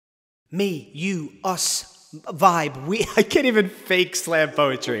Me, you, us, vibe, we. I can't even fake slam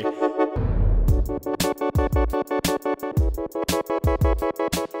poetry.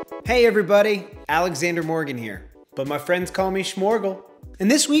 Hey everybody, Alexander Morgan here, but my friends call me Schmorgle. And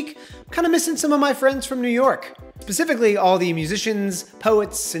this week, I'm kind of missing some of my friends from New York. Specifically, all the musicians,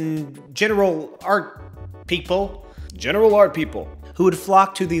 poets, and general art people who would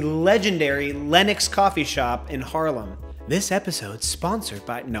flock to the legendary Lenox Coffee shop in Harlem. This episode's sponsored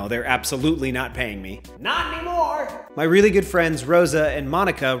by... No, they're absolutely not paying me. Not anymore! My really good friends Rosa and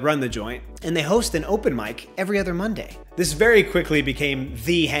Monica run the joint, and they host an open mic every other Monday. This very quickly became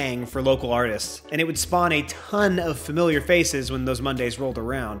the hang for local artists, and it would spawn a ton of familiar faces when those Mondays rolled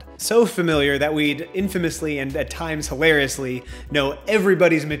around. So familiar that we'd infamously and at times hilariously know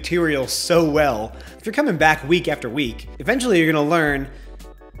everybody's material so well. If you're coming back week after week, eventually you're gonna learn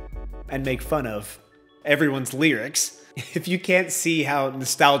and make fun of everyone's lyrics. If you can't see how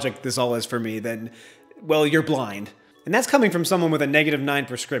nostalgic this all is for me, then, well, you're blind. And that's coming from someone with a -9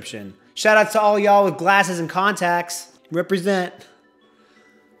 prescription. Shout out to all y'all with glasses and contacts. Represent.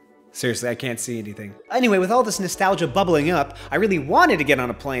 Seriously, I can't see anything. Anyway, with all this nostalgia bubbling up, I really wanted to get on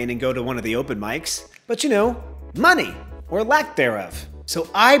a plane and go to one of the open mics. But you know, money, or lack thereof. So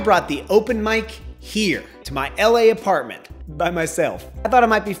I brought the open mic here, to my LA apartment, by myself. I thought it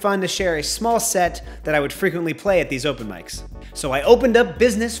might be fun to share a small set that I would frequently play at these open mics. So I opened up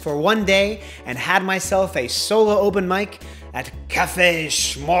business for one day and had myself a solo open mic at Cafe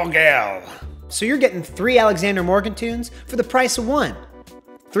Schmorgle. So you're getting 3 Alexander Morgan tunes for the price of 1.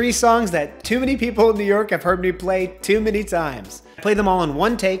 3 songs that too many people in New York have heard me play too many times. I play them all in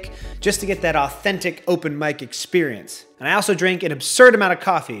one take just to get that authentic open mic experience. And I also drink an absurd amount of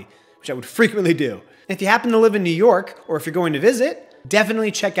coffee, which I would frequently do. If you happen to live in New York, or if you're going to visit,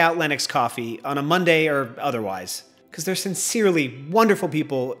 definitely check out Lenox Coffee on a Monday or otherwise, because they're sincerely wonderful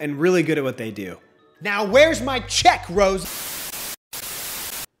people and really good at what they do. Now where's my check, Rose?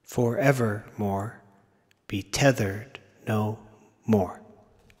 Forevermore, be tethered no more.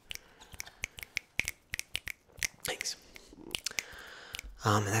 Thanks.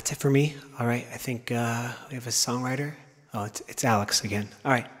 And that's it for me. All right, I think we have a songwriter. Oh, it's Alex again.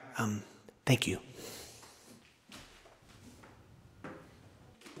 All right, thank you.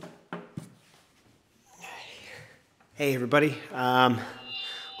 Hey everybody, hi,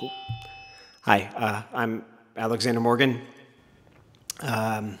 I'm Alexander Morgan.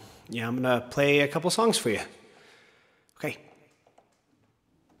 Yeah, I'm gonna play a couple songs for you. Okay.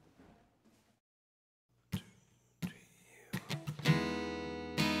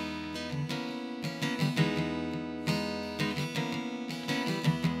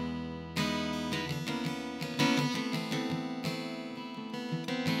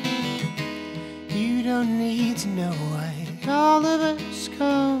 You don't need to know why all of us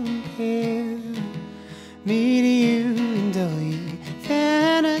compare. Me to you and all ye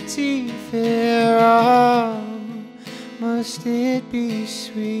Vanity Fair. Oh, must it be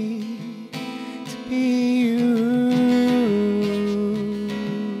sweet to be you?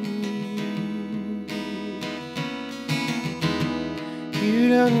 You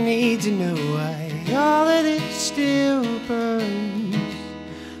don't need to know why all of this still burns.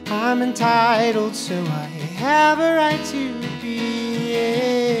 I'm entitled, so I have a right to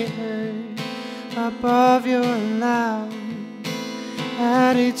be heard above your loud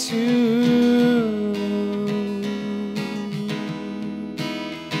attitude.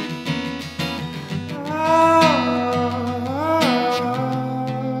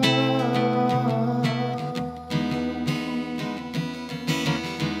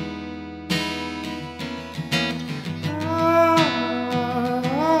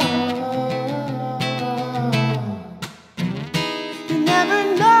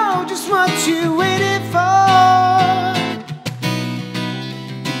 What you waited for?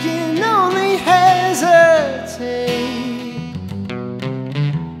 You can only hesitate.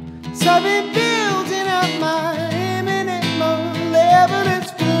 So I've been building up my imminent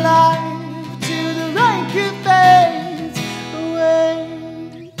malevolence for life to the rank it fades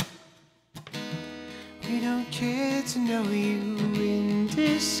away. We don't care to know you in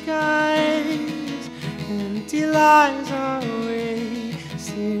disguise. Empty lies are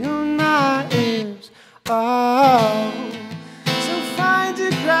wasted on my ear.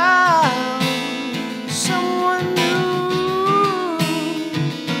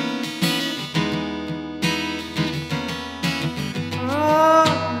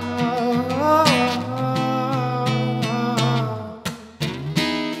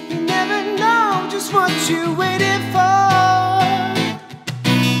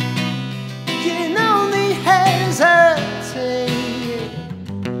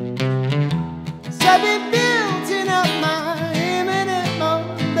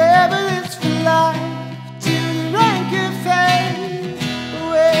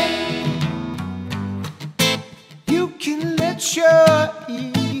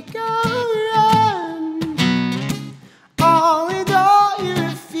 you go run, only though you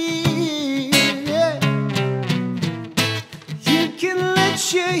feel, yeah. You can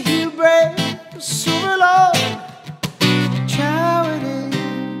let your hubris swallow. Cowardice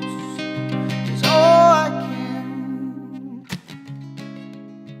is all I can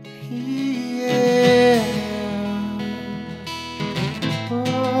hear.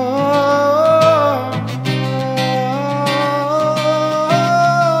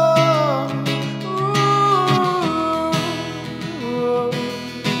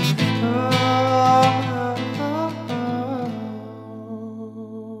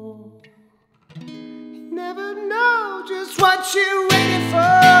 Never know just what you're waiting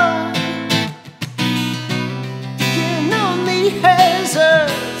for. You can only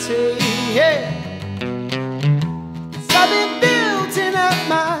hesitate, yeah. 'Cause I've been building up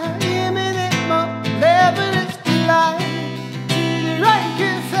my imminent malevolence blind to the right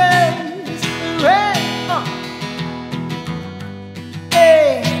good face, the red.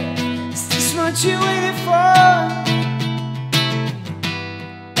 Hey, is this what you're waiting for?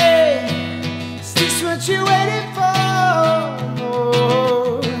 What you waiting for?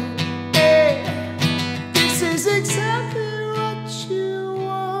 Oh, hey, this is exactly what you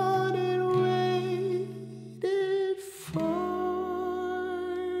wanted, waited for.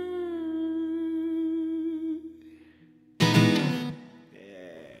 Yeah.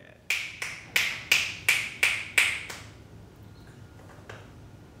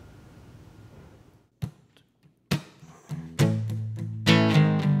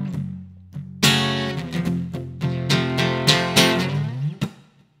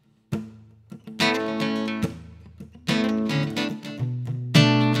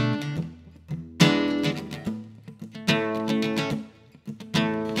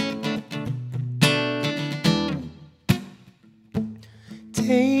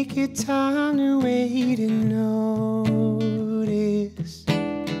 Take your time to wait and notice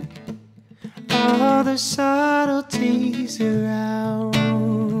all the subtleties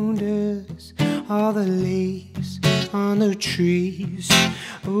around us, all the leaves on the trees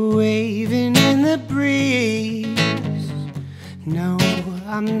waving in the breeze. No,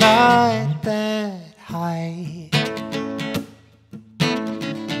 I'm not that high.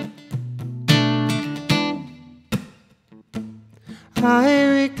 I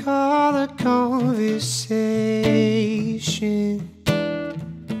recall a conversation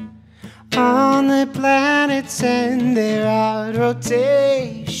on the planets and their odd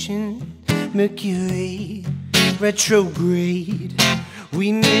rotation. Mercury retrograde,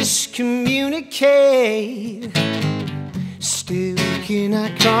 we miscommunicate. Still, can I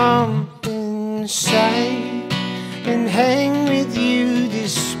come inside and hang with you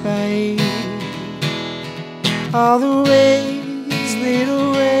despite all the ways,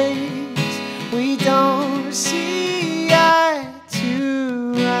 little ways we don't see eye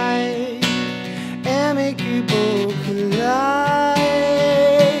to eye, amicable colliding,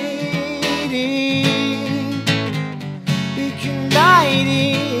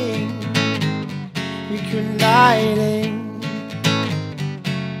 we colliding,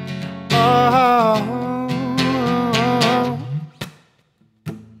 oh,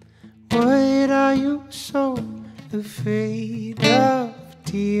 what are you so afraid of,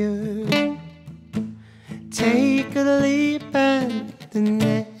 dear? Take a leap and the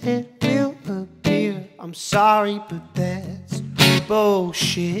net will appear. I'm sorry, but that's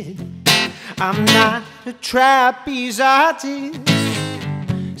bullshit. I'm not a trapeze artist.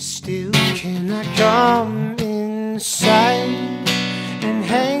 Still, can I come inside and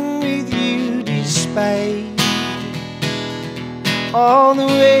hang with you despite all the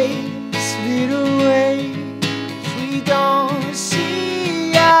ways, little ways we don't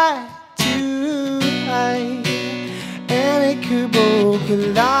see eye to eye, amicable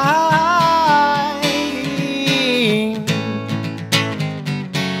colliding,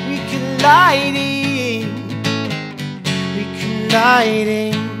 we colliding,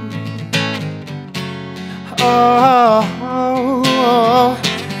 oh,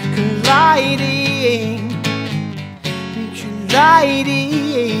 colliding,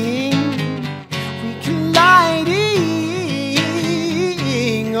 we colliding,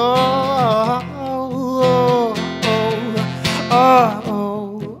 oh, oh, oh,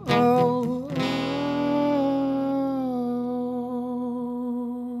 oh,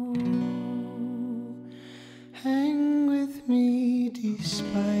 hang with me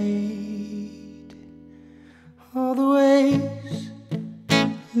despite all the ways,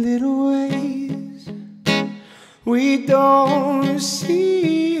 little ways we don't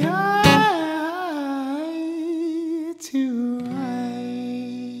see eye to eye.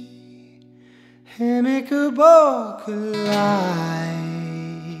 book lightning.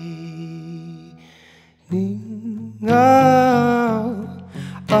 Oh,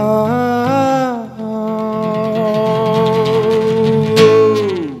 oh, oh.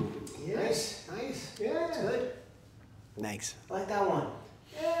 Nice, nice. Yeah, that's good. Thanks. I like that one.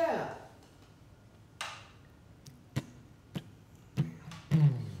 Yeah.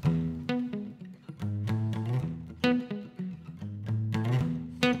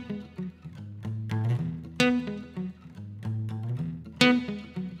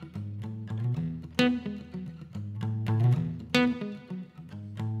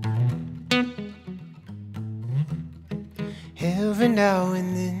 Every now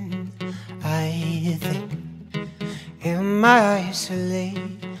and then I think, am I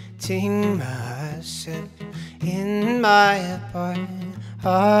isolating myself in my apartment?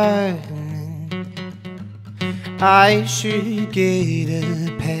 I should get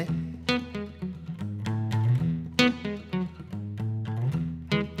a pet.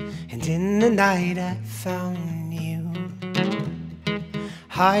 And in the night I found you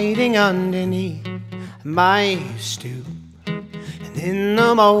hiding underneath my stoop. And in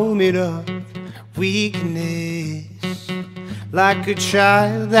the moment of weakness, like a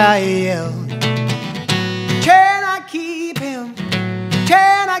child I yelled, can I keep him?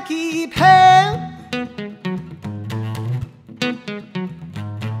 Can I keep him?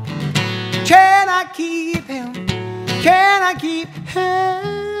 Can I keep him? Can I keep him?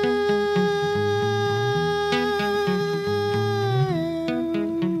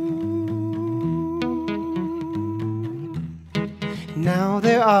 Now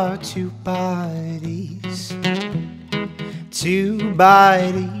there are two bodies, 2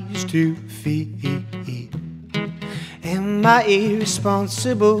 feed. Am I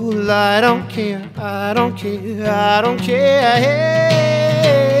irresponsible? I don't care, I don't care, I don't care.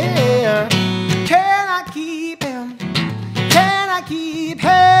 Can I keep him? Can I keep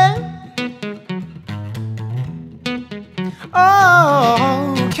him?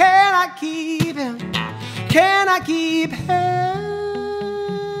 Oh, can I keep him? Can I keep him?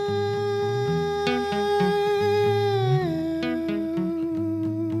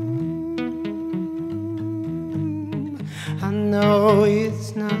 I know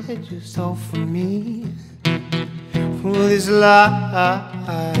it's not just all for me, for this lie,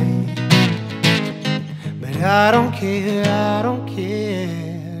 but I don't care, I don't care.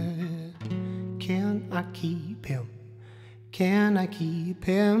 Can I keep him? Can I keep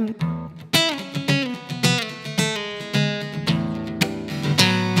him?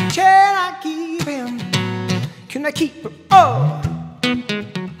 Can I keep him? Can I keep him? Oh!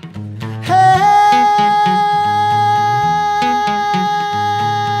 Hey!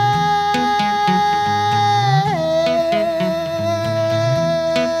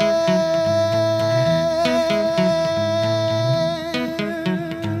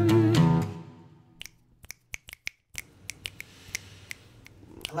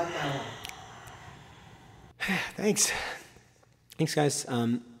 I like that one. Thanks. Thanks, guys.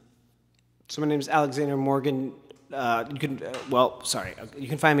 So my name is Alexander Morgan. You can, you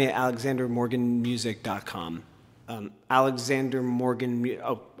can find me at alexandermorganmusic.com. Alexander Morgan.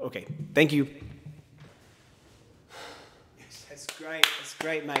 Oh, okay. Thank you. Yes, that's great. That's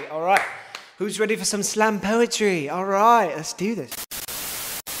great, mate. All right. Who's ready for some slam poetry? All right. Let's do this.